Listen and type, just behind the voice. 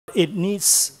It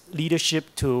needs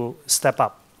leadership to step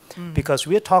up because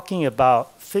we're talking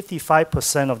about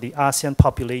 55% of the ASEAN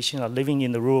population are living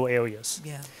in the rural areas.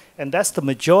 Yeah. And that's the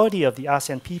majority of the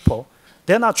ASEAN people.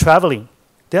 They're not traveling.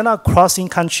 They're not crossing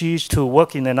countries to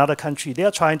work in another country.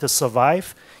 They're trying to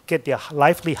survive, get their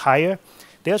lively higher.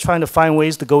 They're trying to find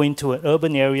ways to go into an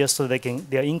urban area so they can,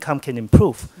 their income can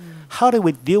improve. How do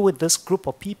we deal with this group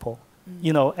of people,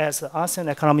 you know, as an ASEAN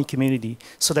economic community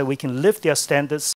so that we can lift their standards